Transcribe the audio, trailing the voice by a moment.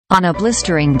On a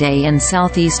blistering day in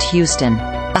southeast Houston,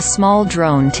 a small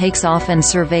drone takes off and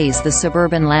surveys the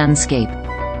suburban landscape.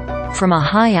 From a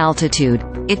high altitude,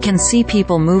 it can see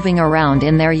people moving around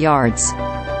in their yards.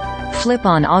 Flip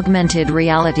on augmented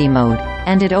reality mode,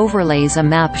 and it overlays a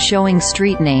map showing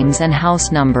street names and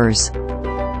house numbers.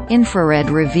 Infrared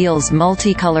reveals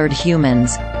multicolored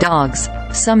humans, dogs,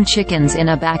 some chickens in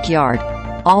a backyard,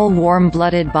 all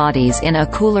warm-blooded bodies in a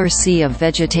cooler sea of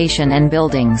vegetation and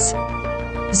buildings.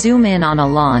 Zoom in on a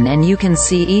lawn and you can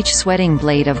see each sweating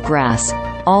blade of grass,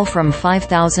 all from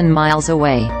 5,000 miles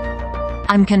away.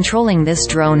 I'm controlling this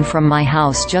drone from my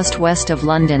house just west of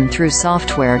London through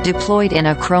software deployed in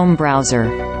a Chrome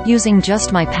browser, using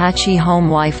just my patchy home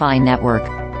Wi-Fi network.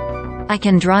 I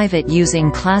can drive it using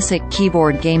classic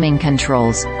keyboard gaming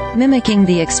controls, mimicking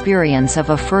the experience of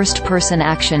a first-person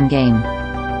action game.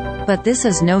 But this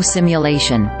is no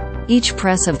simulation. Each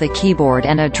press of the keyboard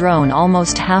and a drone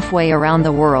almost halfway around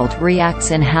the world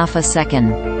reacts in half a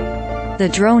second. The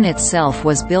drone itself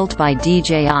was built by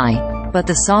DJI, but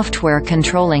the software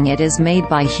controlling it is made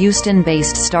by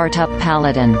Houston-based startup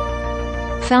Paladin.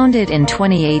 Founded in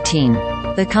 2018,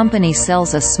 the company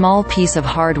sells a small piece of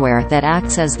hardware that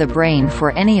acts as the brain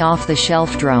for any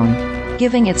off-the-shelf drone,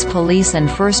 giving its police and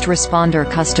first responder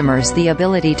customers the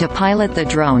ability to pilot the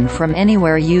drone from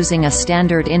anywhere using a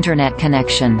standard internet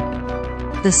connection.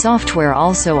 The software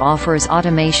also offers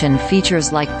automation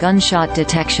features like gunshot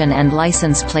detection and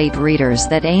license plate readers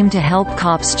that aim to help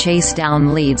cops chase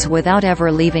down leads without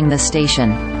ever leaving the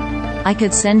station. I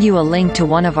could send you a link to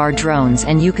one of our drones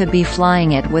and you could be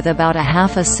flying it with about a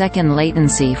half-a-second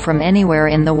latency from anywhere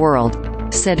in the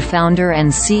world, said founder and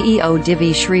CEO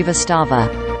Divi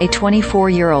Shrivastava, a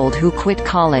 24-year-old who quit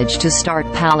college to start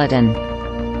Paladin.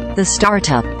 The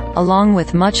startup, along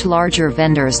with much larger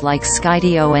vendors like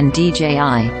Skydio and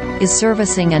DJI, is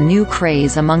servicing a new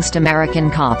craze amongst American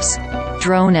cops: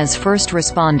 drone as first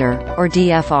responder, or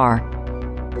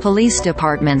DFR. Police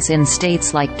departments in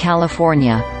states like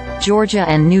California, Georgia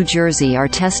and New Jersey are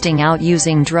testing out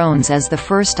using drones as the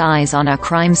first eyes on a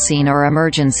crime scene or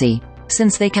emergency,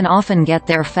 since they can often get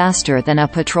there faster than a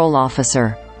patrol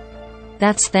officer.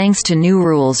 That's thanks to new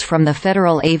rules from the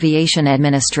Federal Aviation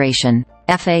Administration,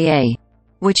 FAA,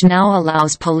 which now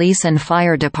allows police and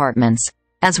fire departments,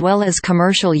 as well as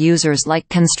commercial users like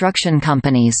construction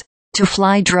companies, to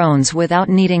fly drones without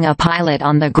needing a pilot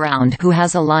on the ground who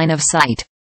has a line of sight.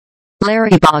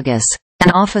 Larry Bogus, an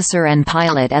officer and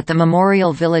pilot at the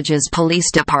Memorial Villages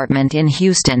Police Department in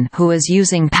Houston who is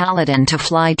using Paladin to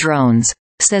fly drones,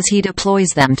 says he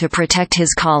deploys them to protect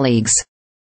his colleagues.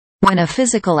 When a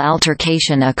physical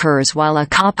altercation occurs while a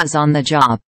cop is on the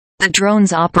job, the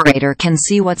drone's operator can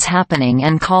see what's happening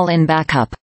and call in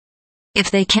backup. If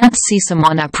they can't see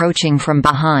someone approaching from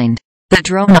behind, the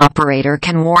drone operator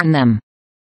can warn them.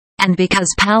 And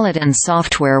because Paladin's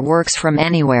software works from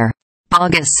anywhere,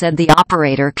 Bogus said the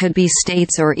operator could be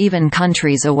states or even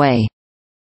countries away.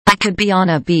 "I could be on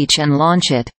a beach and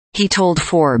launch it," he told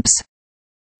Forbes.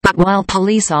 But while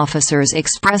police officers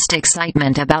expressed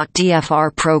excitement about DFR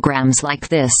programs like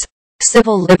this,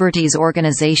 civil liberties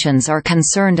organizations are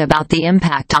concerned about the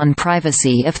impact on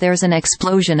privacy if there's an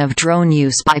explosion of drone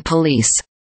use by police.